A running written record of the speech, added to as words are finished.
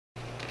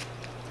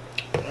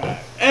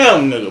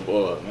Damn, nigga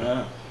boy,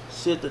 man.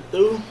 Sit the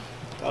through.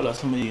 Call up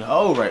some of these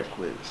hoes right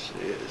quick.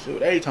 Shit, see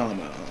what they talking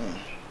about.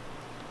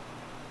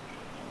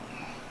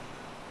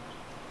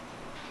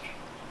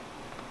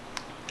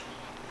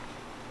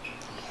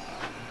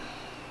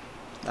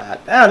 God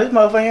damn, this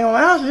motherfucker ain't on my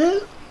house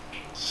here.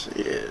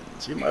 Shit,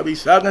 she might be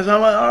sucking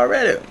something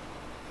already.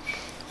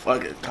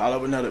 Fuck it, call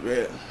up another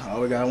bed. I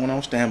always got one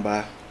on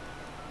standby.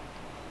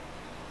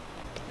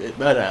 It's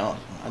better,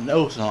 I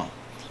know something.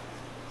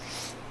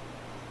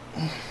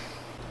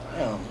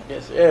 Damn, I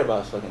guess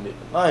everybody's sucking dick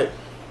tonight.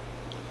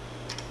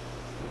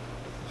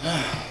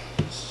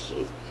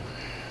 Shoot.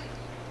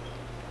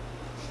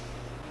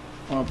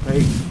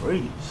 Unpaid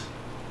freeze.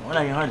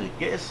 1-800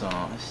 get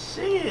some.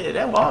 Shit,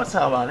 that's what I was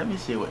talking about. Let me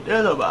see what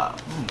that's about.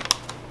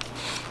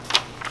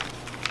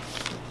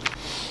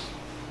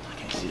 I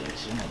can't see that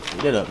shit. I gotta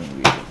pick that up and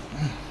read it.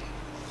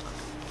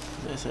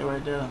 What does that say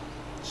right there?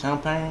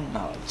 Champagne?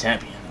 No,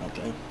 champion,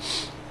 okay.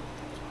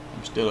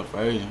 I'm still a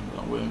virgin,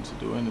 but I'm willing to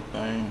do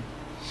anything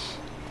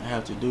I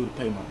have to do to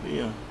pay my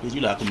bill. Bitch,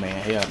 you like a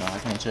man. Hell no, I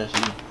can't trust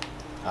you.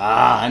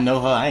 Ah, I know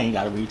her. I ain't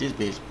gotta read this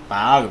bitch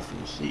biography.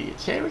 Shit,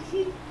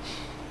 Cherokee?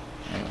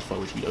 I ain't gonna fuck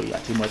with you though. You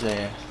got too much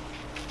ass.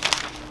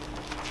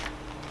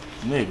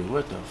 Nigga,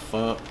 what the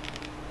fuck?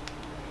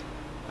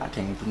 I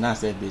can't even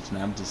pronounce that bitch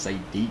now. I'm just say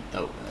deep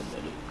though.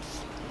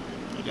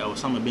 You got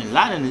something been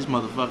lying in this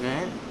motherfucker,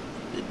 ain't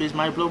it? This bitch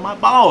might blow my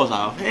balls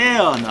off.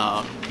 Hell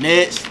no.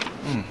 Next.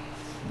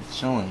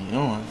 Chewing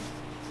Ewing.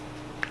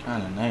 What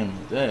kind of name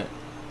is that?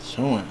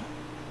 Chewing.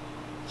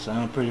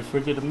 Sound pretty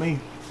freaky to me.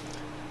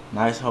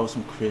 Nice,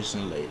 wholesome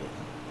Christian lady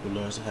who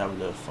learns to have a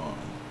little fun.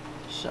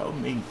 Show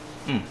me.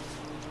 I'm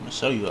gonna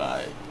show you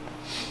alright.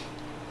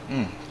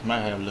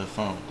 Might have a little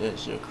fun with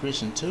that. You're a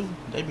Christian too.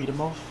 They be the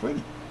most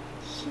free.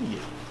 Shit.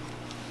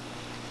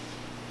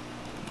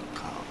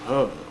 Call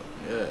her.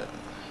 Yeah.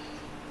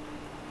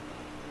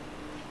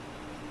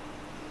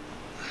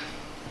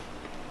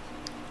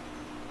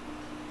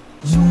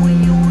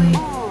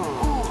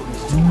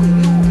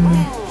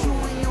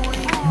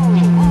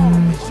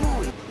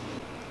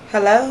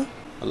 Hello?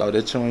 Hello,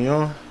 that's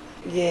Ewing?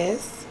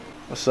 Yes.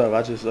 What's up?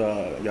 I just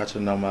got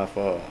your number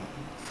for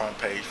front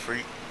page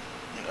freak.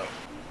 You know.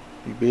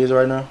 You busy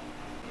right now?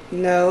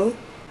 No.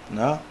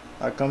 No?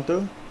 I come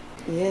through?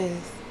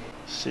 Yes.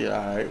 Shit,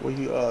 alright. Well,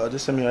 you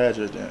just send me your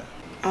address then.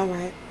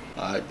 Alright.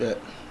 Alright, bet.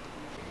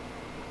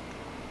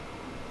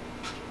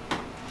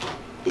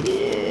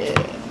 Yeah.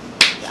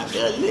 Got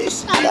that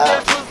list. Beat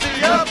that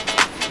pussy up.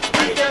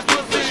 Beat that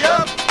pussy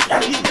up.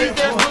 Beat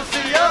that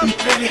pussy up.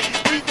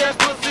 Beat that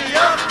pussy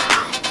up.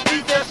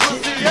 Beat that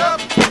pussy up.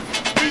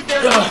 Beat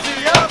that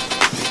pussy up.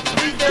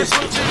 Beat that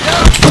pussy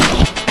up.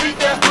 Beat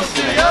that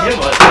pussy up.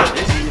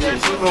 This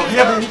is more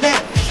heavy than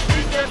that.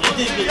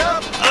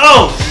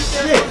 Oh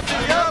shit.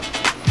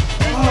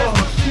 Oh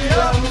shit.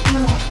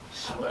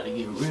 Somebody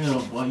get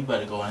real, boy. You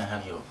better go in and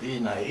have your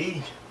midnight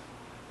eating.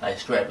 Like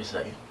Scrappy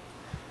say.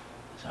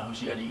 So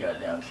she got these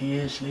goddamn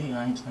kids sleep.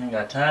 I ain't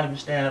got time to be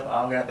standing up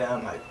all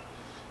goddamn night.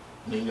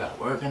 Then you gotta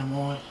work in the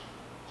morning.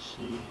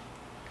 Shit.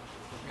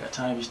 Got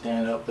time to be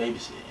standing up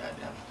babysitting,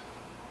 goddamn.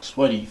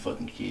 Sweaty you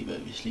fucking kid,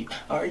 baby, sleep.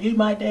 Are you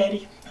my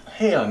daddy?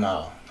 Hell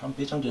no. I'm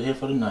just here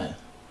for the night.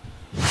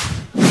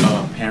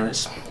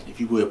 Parents, if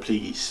you will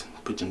please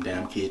put them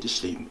damn kids to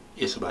sleep.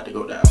 It's about to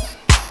go down.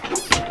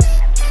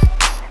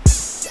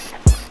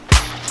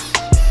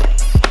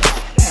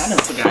 Damn, I done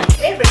forgot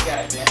every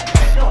goddamn.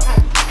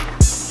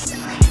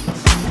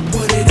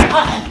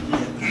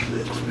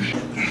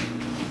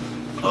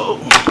 Oh.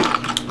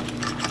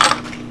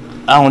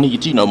 I don't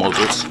need you no more,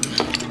 bitch.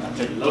 I'll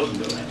take the lotion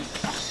though, man.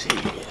 Shit.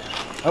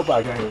 Hope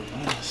I got it.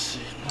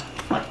 Shit.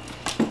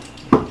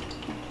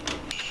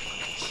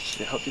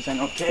 Shit, hope this ain't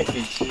no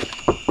catfish shit.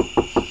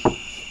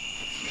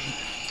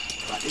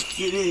 About to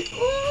get it.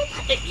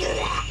 About to get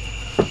it.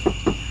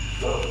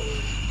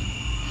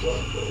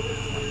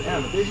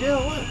 Damn, the bitch, yeah,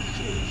 what?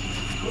 Shit.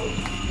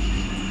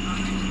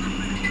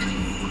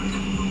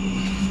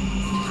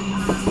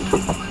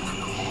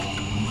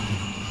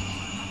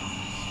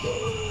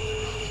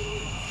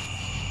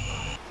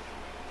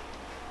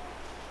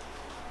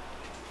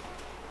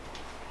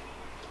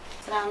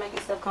 Sit down, make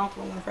yourself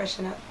comfortable and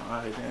freshen up.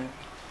 Alright then.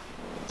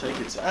 Take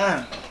your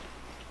time.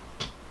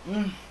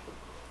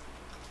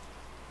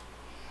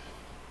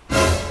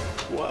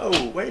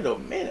 Whoa, wait a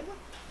minute.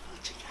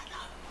 What you got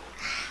on?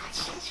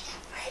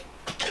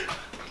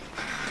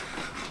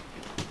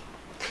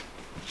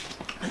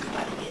 Look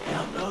about to get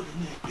out dog in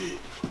that bitch.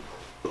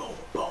 Boom,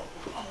 boom,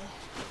 boom.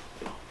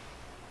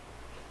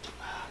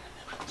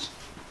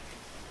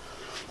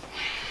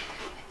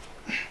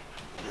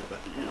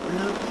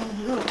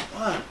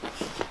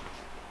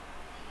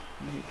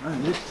 Run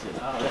this shit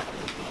out of that.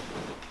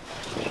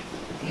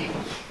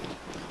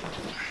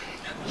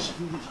 Got my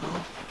shoes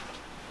on.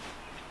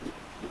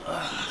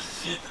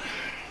 Shit.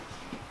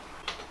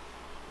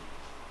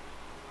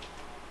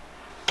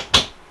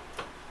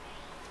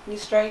 You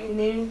straight? You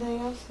need anything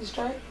else? You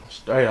straight?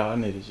 Straight, all I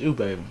need is you,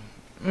 baby.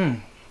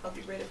 Hope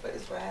you're ready for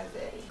this ride,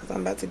 Daddy. Because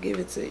I'm about to give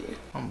it to you.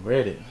 I'm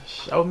ready.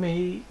 Show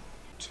me.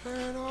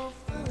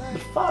 The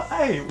fuck?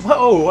 Hey,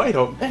 whoa, wait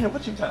a minute.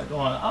 What you got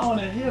going on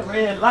in here?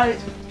 Red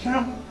lights,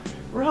 camera,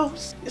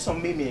 ropes. It's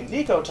some Mimi and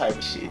Nico type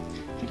of shit.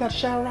 You got a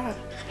shower right?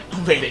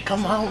 I'm ready.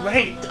 Come on,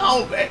 ready.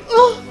 Come on, ready.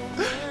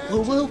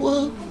 Woo, woo,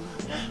 woo.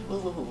 Woo,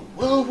 woo,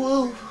 woo,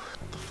 woo.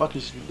 What the fuck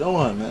is you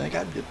doing, man? I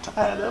got to get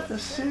tied up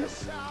and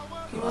shit.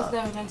 You must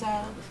never been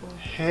tied up before.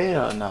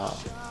 Hell no.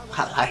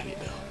 I like it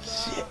though.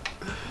 Shit.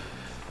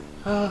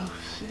 Oh,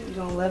 shit. You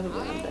gonna let it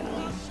go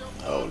down.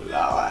 Oh,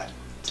 Lord.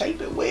 Take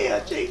the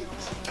wheel, Jesus.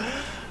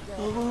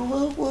 Woo, woo,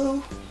 woo,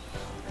 woo.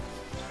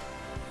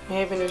 You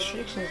have any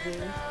restrictions, do you?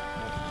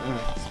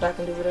 So I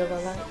can do whatever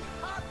I like.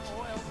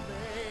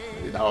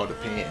 It all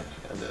depends.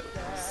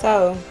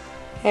 So,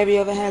 have you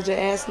ever had your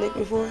ass licked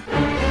before? The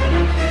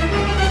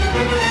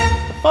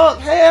fuck?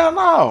 Hell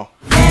no.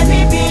 Let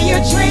me be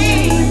your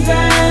dream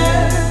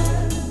girl.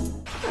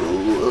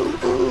 Ooh,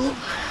 ooh, ooh.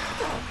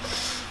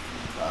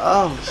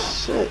 Oh,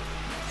 shit.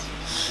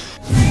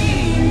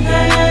 Dream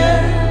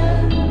girl.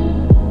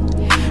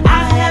 I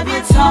have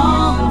your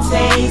tongue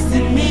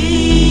tasting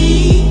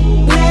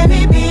me. Let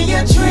me be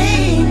your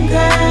dream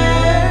girl.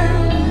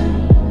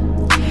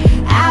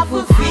 I'll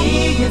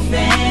fulfill your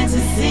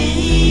fantasy.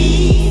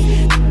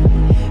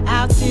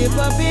 I'll tip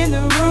up in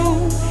the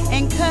room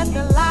and cut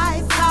the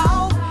lights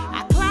off.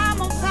 I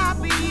climb on top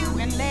of you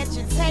and let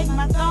you take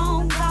my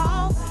thongs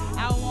off.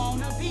 I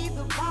wanna be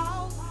the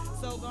boss,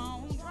 so go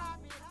on.